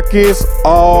 LaMarcus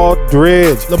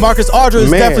Aldridge. LaMarcus Aldridge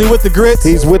is definitely with the Grits.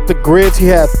 He's with the Grits. He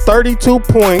had 32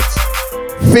 points,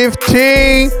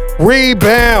 15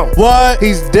 rebounds. What?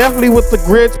 He's definitely with the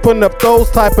Grits, putting up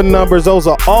those type of numbers. Those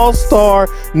are all-star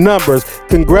numbers.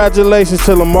 Congratulations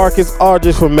to LaMarcus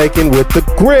Aldridge for making with the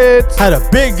Grits. Had a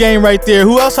big game right there.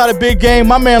 Who else had a big game?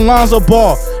 My man Lonzo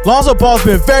Ball. Lonzo Ball's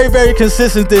been very, very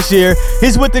consistent this year.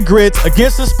 He's with the Grits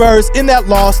against the Spurs in that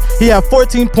loss. He had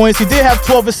 14 points. He did have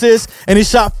 12 assists, and he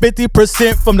shot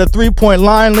 50% from the three-point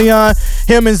line, Leon.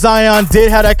 Him and Zion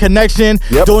did have that connection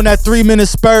during that 3-minute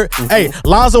spurt. Hey,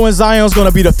 Lonzo and Zion's going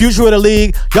to be the future of the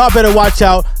league. Y'all better watch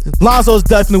out. Lonzo's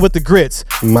definitely with the Grits.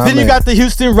 Then you got the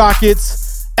Houston Rockets.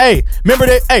 Hey, remember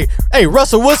that? Hey,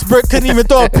 Russell Westbrook couldn't even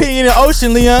throw a penny in the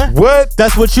ocean, Leon. What?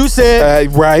 That's what you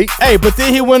said. Right. Hey, but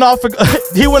then he went off for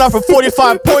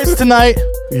 45 points tonight.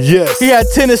 Yes. He had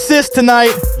 10 assists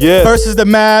tonight Yes. versus the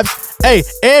Mavs. Hey,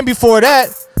 and before that,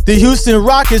 the Houston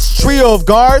Rockets trio of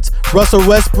guards, Russell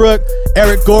Westbrook,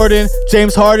 Eric Gordon,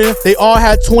 James Harden, they all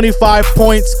had 25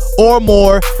 points or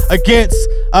more against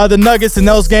the Nuggets in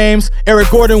those games. Eric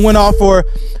Gordon went off for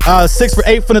 6 for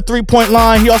 8 from the three-point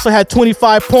line. He also had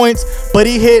 25 points, but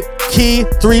he hit key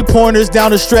three-pointers down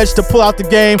the stretch to pull out the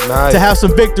game Nice. to have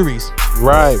some victories.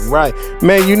 Right.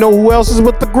 Man, you know who else is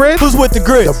with the Grits? Who's with the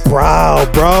Grits? The Brow,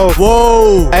 bro.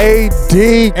 Whoa. AD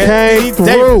came Anthony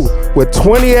through with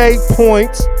 28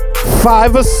 points,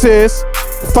 5 assists,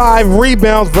 5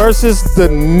 rebounds versus the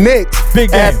Knicks Big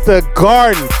game. at the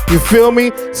Garden. You feel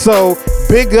me? So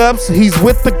big ups. He's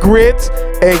with the Grits,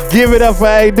 and give it up for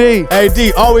AD.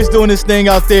 AD always doing this thing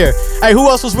out there. Hey, who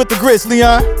else was with the Grits,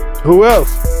 Leon? Who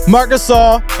else? Marc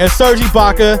Gasol and Serge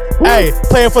Ibaka, hey,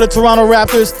 playing for the Toronto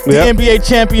Raptors, the Yep. NBA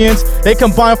champions. They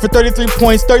combined for 33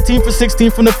 points, 13 for 16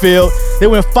 from the field. They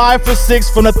went 5 for 6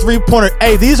 from the three-pointer.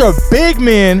 Hey, these are big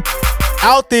men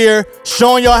out there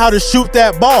showing y'all how to shoot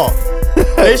that ball.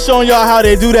 They showing y'all how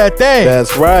they do that thing.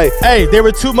 That's right. Hey, they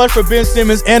were too much for Ben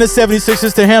Simmons and the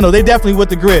 76ers to handle. They definitely with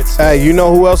the Grits. Hey, you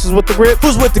know who else is with the Grits?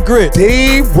 Who's with the Grits?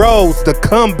 D Rose, the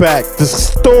comeback, the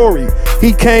story.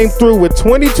 He came through with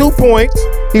 22 points.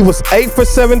 He was 8 for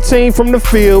 17 from the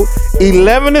field,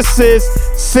 11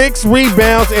 assists, 6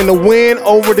 rebounds in the win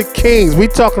over the Kings. We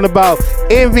talking about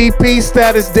MVP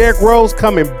status. Derrick Rose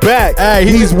coming back. Hey,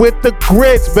 he's with the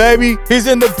Grits, baby. He's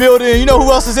in the building. You know who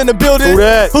else is in the building? Who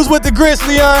that? Who's with the Grits,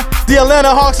 Leon? The Atlanta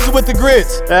Hawks is with the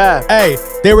Grits. Ah. Hey,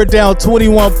 they were down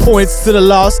 21 points to the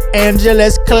Los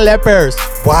Angeles Clippers.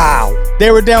 Wow.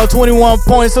 They were down 21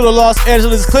 points to the Los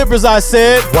Angeles Clippers, I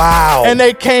said. Wow. And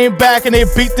they came back and they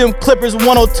beat them Clippers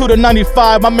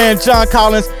 102-95. My man John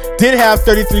Collins did have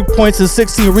 33 points and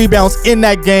 16 rebounds in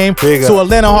that game. Big so up.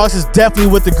 Atlanta Hawks is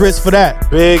definitely with the Grits for that.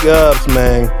 Big ups,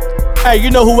 man. Hey, you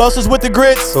know who else is with the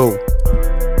Grits? Who?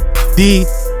 The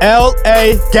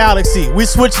LA Galaxy. We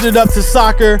switching it up to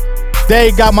soccer.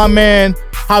 They got my man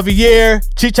Javier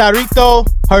Chicharito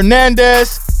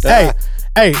Hernandez.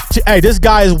 Hey, this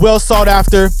guy is well sought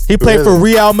after. He played for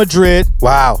Real Madrid.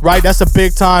 Wow. Right, that's a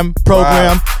big time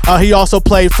program. He also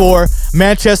played for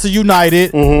Manchester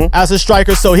United as a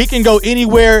striker, so he can go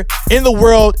anywhere in the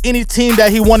world, any team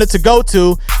that he wanted to go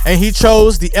to, and he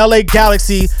chose the LA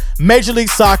Galaxy. Major League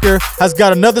Soccer has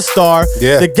got another star.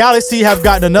 Yeah. The Galaxy have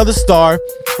gotten another star,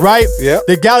 right? Yep.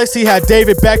 The Galaxy had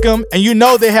David Beckham, and you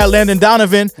know they had Landon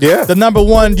Donovan, Yeah. the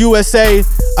 #1 USA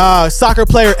soccer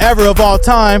player ever of all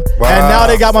time, Wow. and now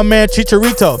they got my man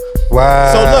Chicharito.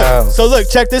 Wow. So look,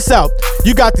 check this out.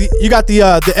 You got the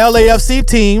LAFC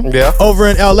team Yeah. over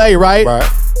in LA, right? Right.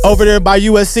 Over there by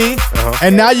USC.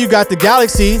 And now you got the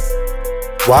Galaxy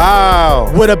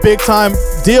Wow. with a big time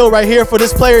deal right here for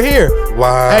this player here.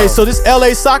 Wow. Hey, so this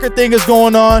LA soccer thing is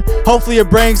going on. Hopefully it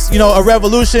brings, a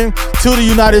revolution to the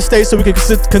United States so we can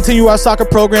continue our soccer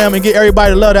program and get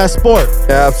everybody to love that sport.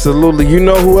 Absolutely. You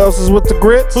know who else is with the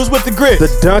Grits? Who's with the Grits?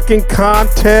 The Dunking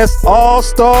Contest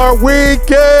All-Star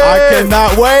Weekend. I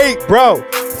cannot wait. Bro,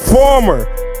 former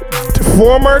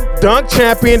dunk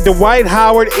champion Dwight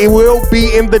Howard, it will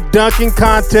be in the dunking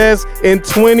contest in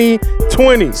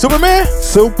 2020.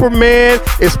 Superman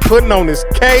is putting on his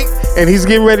cape and he's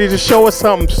getting ready to show us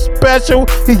something special.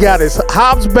 He got his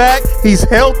hops back. He's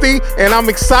healthy, and I'm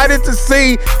excited to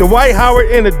see Dwight Howard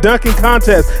in the dunking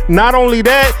contest. Not only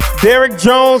that, Derrick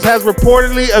Jones has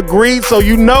reportedly agreed, so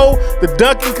you know the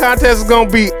dunking contest is going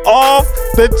to be off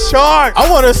the chart. I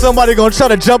wonder if somebody gonna try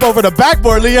to jump over the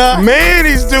backboard, Leon. Man,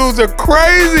 these dudes are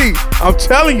crazy. I'm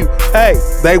telling you. Hey,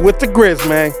 they with the Grits,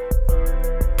 man.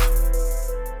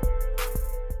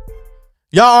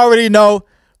 Y'all already know,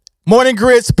 Morning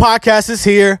Grits podcast is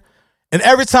here. And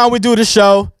every time we do the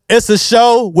show, it's a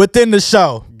show within the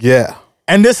show. Yeah.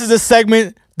 And this is a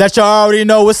segment that y'all already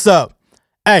know what's up.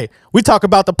 Hey, we talk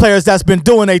about the players that's been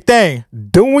doing their thing.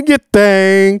 Doing your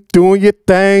thing, doing your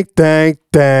thing,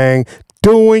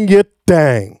 doing your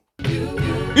thing.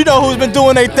 You know who's been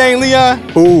doing their thing, Leon?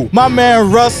 Who? My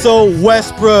man Russell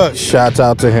Westbrook. Shouts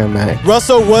out to him, man.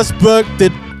 Russell Westbrook,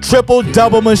 the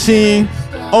triple-double machine.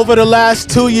 Over the last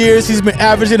 2 years, he's been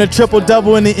averaging a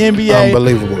triple-double in the NBA.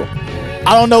 Unbelievable.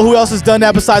 I don't know who else has done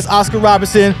that besides Oscar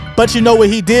Robertson, but you know what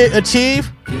he did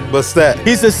achieve? What's that?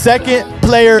 He's the second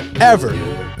player ever,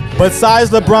 besides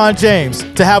LeBron James,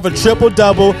 to have a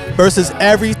triple-double versus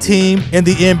every team in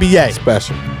the NBA.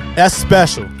 Special. That's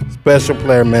special. Special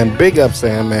player, man. Big ups to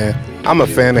him, man. I'm a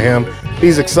fan of him.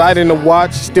 He's exciting to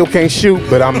watch. Still can't shoot,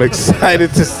 but I'm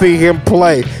excited to see him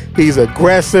play. He's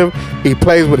aggressive. He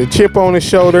plays with a chip on his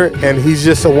shoulder, and he's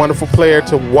just a wonderful player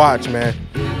to watch, man.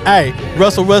 Hey,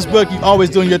 Russell Westbrook, you always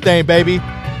doing your thing, baby.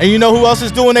 And you know who else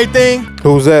is doing their thing?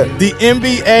 Who's that? The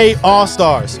NBA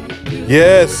All-Stars.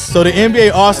 Yes. So the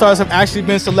NBA All-Stars have actually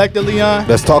been selected, Leon.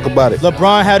 Let's talk about it.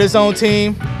 LeBron had his own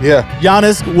team. Yeah.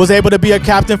 Giannis was able to be a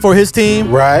captain for his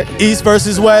team. Right. East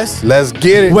versus West. Let's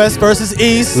get it. West versus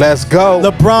East. Let's go.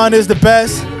 LeBron is the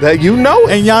best. That you know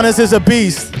it. And Giannis is a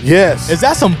beast. Yes. Is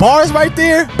that some bars right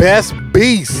there? Best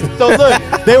beast. So look,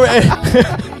 they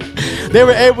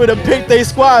were able to pick their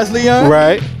squads, Leon.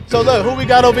 Right. So look, who we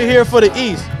got over here for the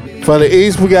East? For the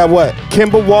East, we got what?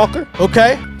 Kemba Walker.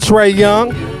 Okay. Trae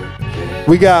Young.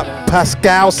 We got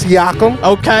Pascal Siakam.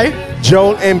 Okay.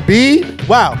 Joel Embiid.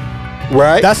 Wow.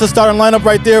 Right. That's the starting lineup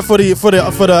right there for the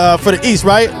East,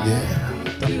 right?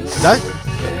 Yeah.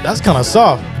 That's kind of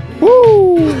soft.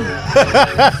 Woo.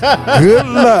 Good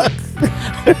luck.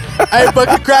 Hey, but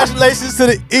congratulations to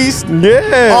the East.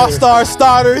 Yeah. All-Star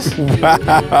starters.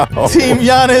 Wow. Team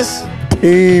Giannis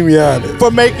Team Giannis.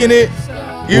 for making it.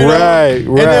 You know? Right.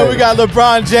 And then we got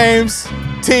LeBron James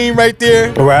team right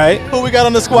there. Right. Who we got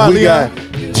on the squad, We Leon?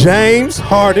 got James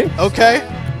Harden. Okay.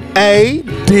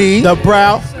 A.D. The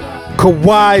Brow.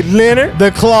 Kawhi Leonard.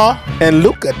 The Claw. And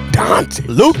Luka Doncic.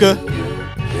 Luka.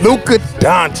 Luka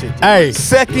Doncic. Hey.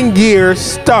 Second year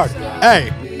starter.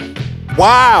 Hey.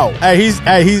 Wow. Hey, he's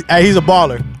a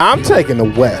baller. I'm taking the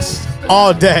West.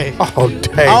 All day. All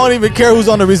day. I don't even care who's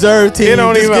on the reserve team. It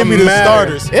don't Just even give me the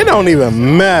matter. starters. It don't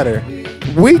even matter.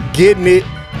 We getting it.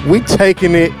 We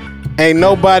taking it. Ain't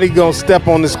nobody gonna step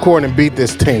on this court and beat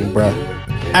this team, bro.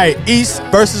 Hey, East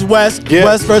versus West, Yes.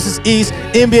 West versus East.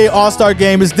 NBA All-Star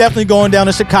game is definitely going down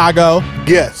to Chicago.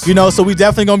 Yes. You know, so we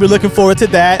definitely gonna be looking forward to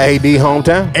that. AD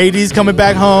hometown. AD's coming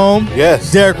back home.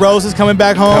 Yes. Derrick Rose is coming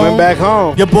back home. Coming back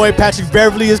home. Your boy Patrick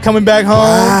Beverly is coming back home.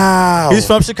 Wow. He's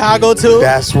from Chicago too.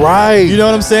 That's right. You know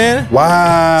what I'm saying?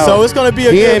 Wow. So it's gonna be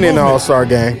a he good ain't in the movement. All-Star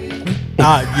game.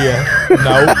 Yeah.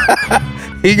 No.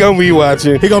 He gonna be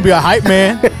watching. He gonna be a hype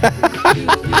man.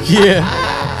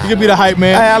 Yeah. He could be the hype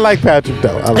man. I like Patrick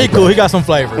though. I like He cool. He got some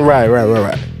flavor.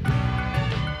 Right.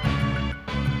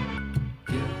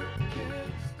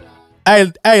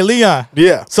 Hey, Leon.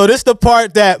 Yeah. So this the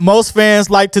part that most fans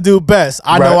like to do best.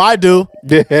 I know Right. I do.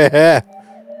 Yeah.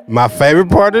 My favorite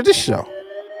part of the show.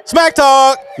 Smack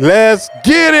talk. Let's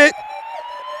get it.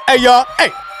 Hey, y'all.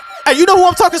 Hey, you know who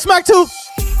I'm talking smack to?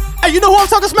 Hey, you know who I'm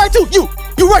talking smack to?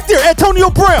 You right there, Antonio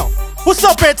Brown. What's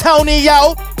up,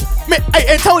 Antonio? Man,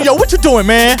 hey, Antonio, what you doing,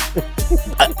 man?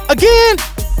 Again?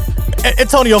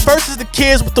 Antonio, first is the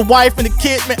kids with the wife and the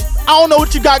kid, man. I don't know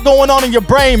what you got going on in your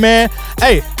brain, man.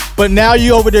 Hey, but now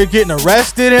you over there getting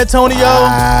arrested, Antonio.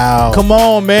 Wow. Come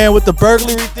on, man, with the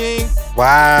burglary thing.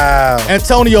 Wow.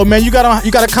 Antonio, man, you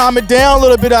gotta calm it down a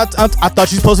little bit. I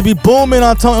thought you supposed to be booming,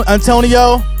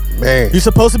 Antonio. Man. You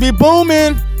supposed to be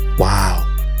booming. Wow.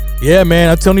 Yeah, man,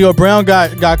 Antonio Brown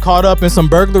got caught up in some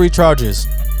burglary charges.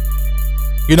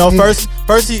 You know, first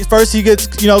he gets,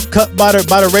 cut by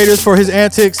the Raiders for his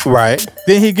antics. Right.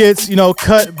 Then he gets,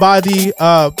 cut by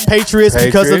the Patriots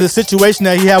because of the situation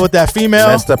that he had with that female.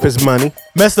 Messed up his money.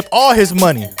 Messed up all his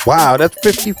money. Wow, that's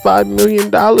 $55 million.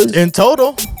 In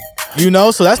total.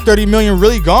 So that's $30 million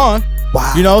really gone.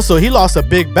 Wow. So he lost a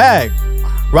big bag.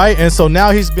 Right? And so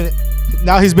now he's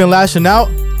been lashing out.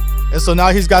 And so now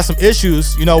he's got some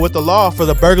issues, with the law for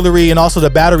the burglary and also the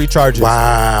battery charges.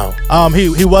 Wow.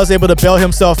 He was able to bail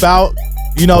himself out,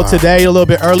 today, a little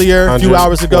bit earlier, a few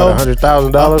hours ago.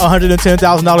 $100,000?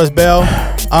 $110,000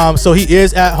 bail. So he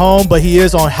is at home, but he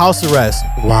is on house arrest.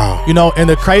 Wow. And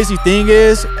the crazy thing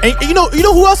is, and you know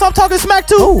who else I'm talking smack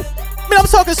to? Who? Man, I'm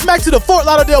talking smack to the Fort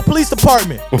Lauderdale Police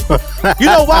Department. You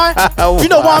know why? You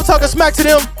know why I'm talking smack to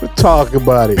them? Talk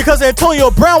about it. Because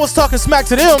Antonio Brown was talking smack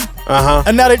to them,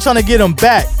 and now they trying to get him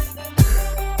back.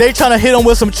 They trying to hit him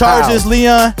with some charges,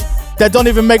 Leon, that don't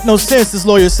even make no sense, this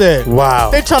lawyer said. Wow.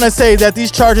 They trying to say that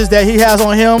these charges that he has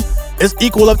on him is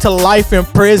equal up to life in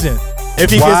prison if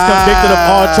he gets convicted of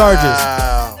all charges.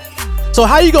 So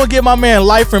how you gonna give my man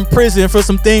life in prison for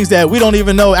some things that we don't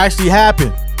even know actually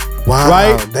happened? Wow.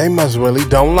 Right? They must really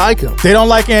don't like him. They don't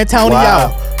like Antonio.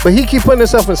 Wow. But he keep putting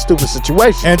himself in stupid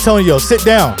situations. Antonio, sit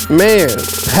down. Man,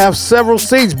 have several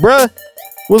seats, bruh.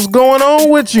 What's going on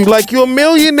with you? Like you're a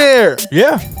millionaire.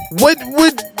 Yeah. What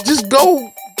would just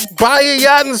go buy a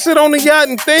yacht and sit on the yacht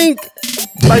and think?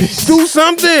 Like do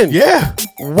something. Yeah.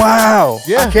 Wow.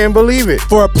 Yeah. I can't believe it.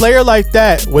 For a player like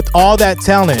that with all that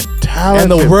talent,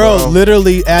 talented, And the world bro.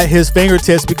 literally at his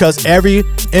fingertips because every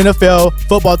NFL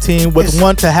football team would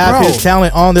want to have his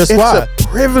talent on their squad. It's a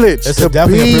privilege It's to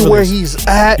definitely a be privilege. where he's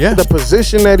at, Yeah. the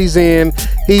position that he's in.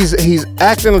 He's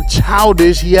acting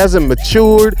childish. He hasn't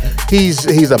matured.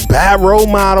 He's a bad role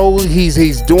model.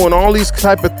 He's doing all these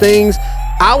type of things.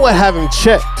 I would have him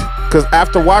checked because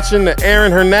after watching the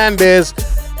Aaron Hernandez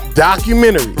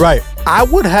documentary, Right. I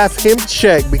would have him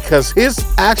checked because his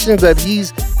actions that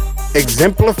he's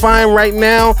exemplifying right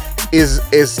now is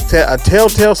a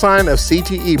telltale sign of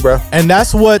CTE, bro. And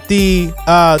that's what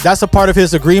that's a part of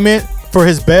his agreement for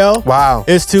his bail. Wow.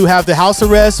 Is to have the house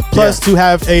arrest plus to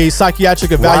have a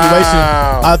psychiatric evaluation.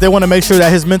 Wow. They want to make sure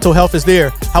that his mental health is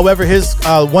there. However,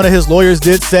 one of his lawyers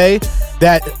did say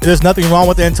that there's nothing wrong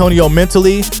with Antonio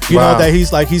mentally. You Wow. know that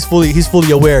he's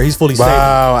fully aware. He's fully stable.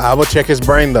 Wow. I will check his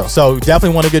brain though. So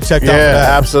definitely want to get checked out for Yeah, that.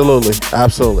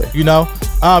 absolutely. You know,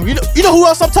 you know who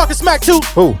else I'm talking smack to?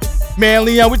 Who? Man,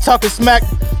 Leon, we talking smack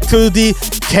to the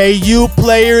KU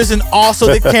players and also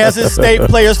the Kansas State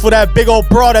players for that big old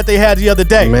brawl that they had the other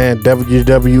day. Man,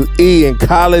 WWE and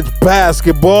college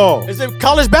basketball. Is it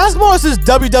college basketball or is this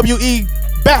WWE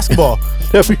basketball?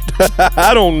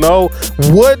 I don't know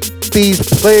what these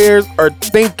players are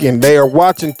thinking. They are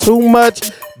watching too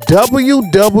much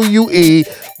WWE.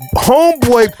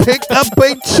 Homeboy picked up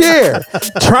a chair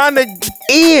trying to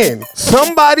end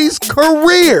somebody's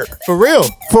career. For real.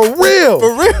 For real.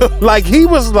 For real. Like he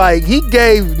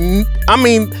gave, I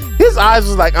mean, his eyes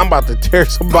was like, I'm about to tear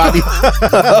somebody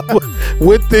up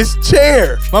with this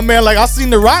chair. My man, like, I seen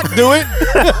The Rock do it.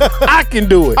 I can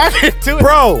do it. I can do it.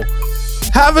 Bro,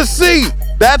 have a seat.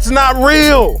 That's not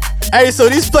real. Hey, so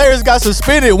these players got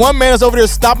suspended. One man is over there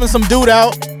stopping some dude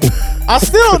out. I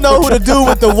still don't know who the dude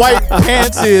with the white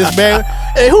pants is, man.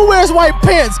 Hey, who wears white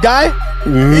pants, guy?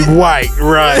 White,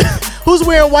 right. Who's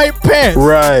wearing white pants?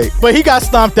 Right. But he got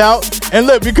stomped out. And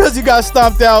look, because he got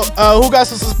stomped out, who got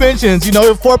some suspensions? You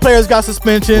know, 4 players got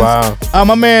suspensions. Wow.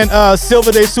 My man,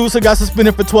 Silva De Sousa got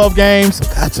suspended for 12 games.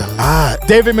 That's a lot.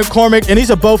 David McCormick, and these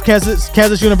are both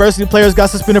Kansas University players, got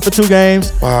suspended for 2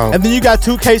 games. Wow. And then you got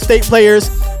 2 K-State players.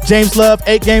 James Love,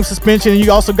 8-game suspension. And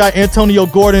you also got Antonio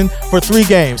Gordon for 3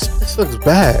 games. This looks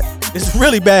bad. It's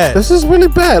really bad. This is really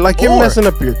bad. Like you're Or- messing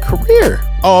up your career.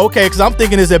 Oh, okay, because I'm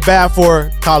thinking, is it bad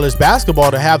for college basketball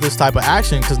to have this type of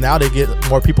action? Because now they get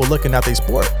more people looking at their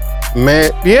sport.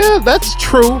 Man, yeah, that's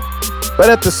true. But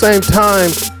at the same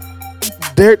time,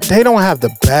 they don't have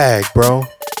the bag, bro.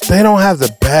 They don't have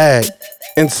the bag.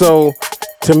 And so,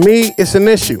 to me, it's an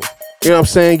issue. You know what I'm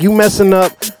saying? You messing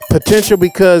up potential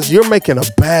because you're making a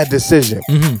bad decision.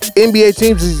 NBA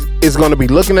teams is going to be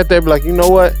looking at that, be like, you know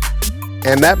what?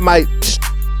 And that might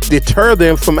deter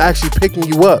them from actually picking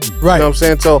you up. Right. You know what I'm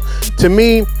saying? So to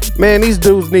me, man, these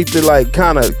dudes need to like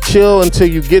kind of chill until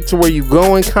you get to where you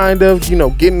going, kind of, you know,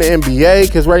 get in the NBA.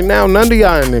 Because right now, none of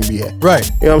y'all in the NBA. Right.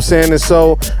 You know what I'm saying? And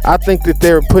so I think that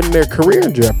they're putting their career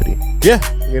in jeopardy. Yeah.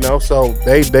 You know, so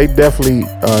they definitely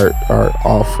are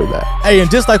off for that. Hey,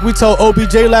 and just like we told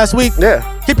OBJ last week,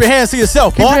 Yeah. keep your hands to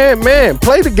yourself, boy. Man,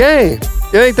 play the game.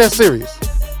 It ain't that serious.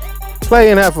 Play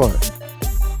and have fun.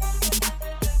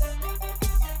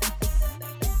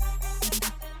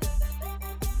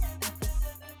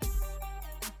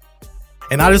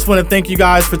 And I just want to thank you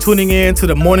guys for tuning in to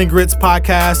the Morning Grits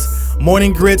podcast.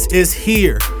 Morning Grits is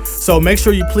here. So make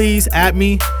sure you please add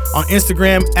me on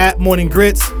Instagram at Morning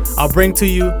Grits. I'll bring to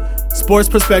you sports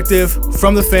perspective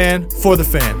from the fan for the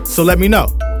fan. So let me know.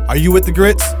 Are you with the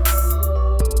Grits?